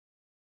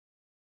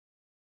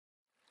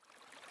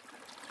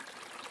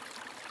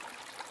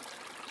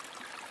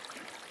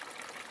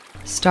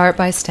Start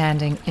by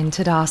standing in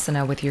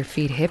Tadasana with your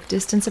feet hip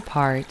distance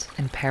apart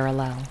and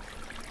parallel.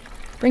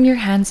 Bring your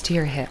hands to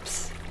your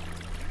hips.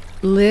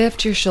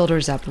 Lift your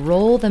shoulders up,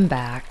 roll them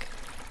back,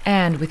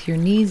 and with your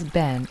knees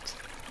bent,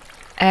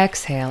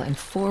 exhale and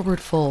forward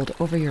fold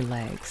over your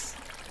legs.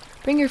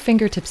 Bring your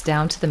fingertips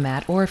down to the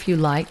mat, or if you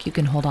like, you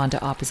can hold on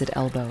to opposite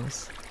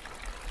elbows.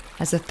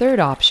 As a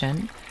third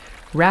option,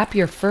 wrap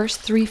your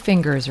first 3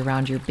 fingers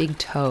around your big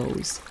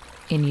toes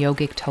in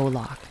yogic toe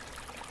lock.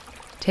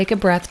 Take a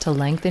breath to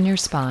lengthen your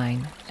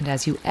spine, and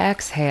as you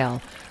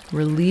exhale,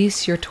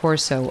 release your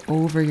torso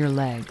over your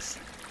legs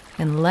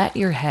and let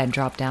your head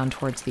drop down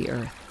towards the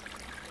earth.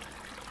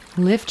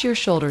 Lift your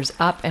shoulders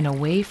up and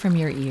away from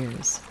your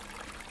ears.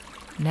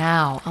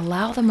 Now,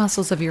 allow the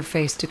muscles of your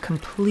face to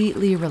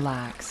completely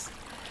relax.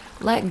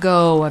 Let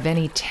go of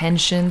any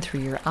tension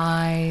through your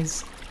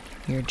eyes,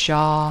 your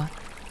jaw.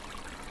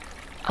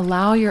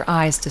 Allow your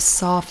eyes to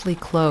softly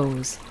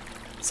close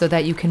so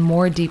that you can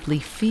more deeply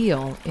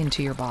feel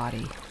into your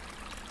body.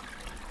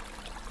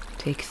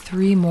 Take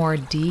 3 more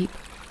deep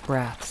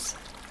breaths.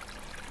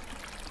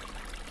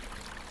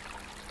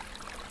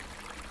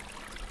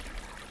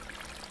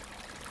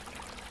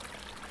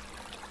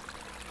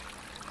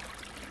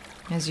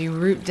 As you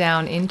root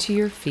down into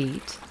your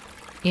feet,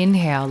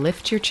 inhale,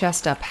 lift your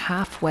chest up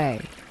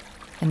halfway,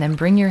 and then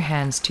bring your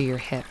hands to your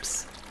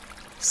hips.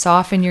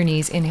 Soften your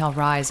knees, inhale,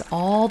 rise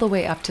all the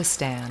way up to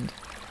stand,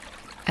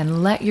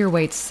 and let your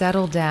weight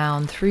settle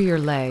down through your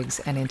legs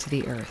and into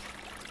the earth.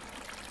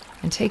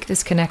 And take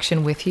this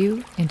connection with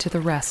you into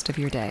the rest of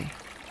your day.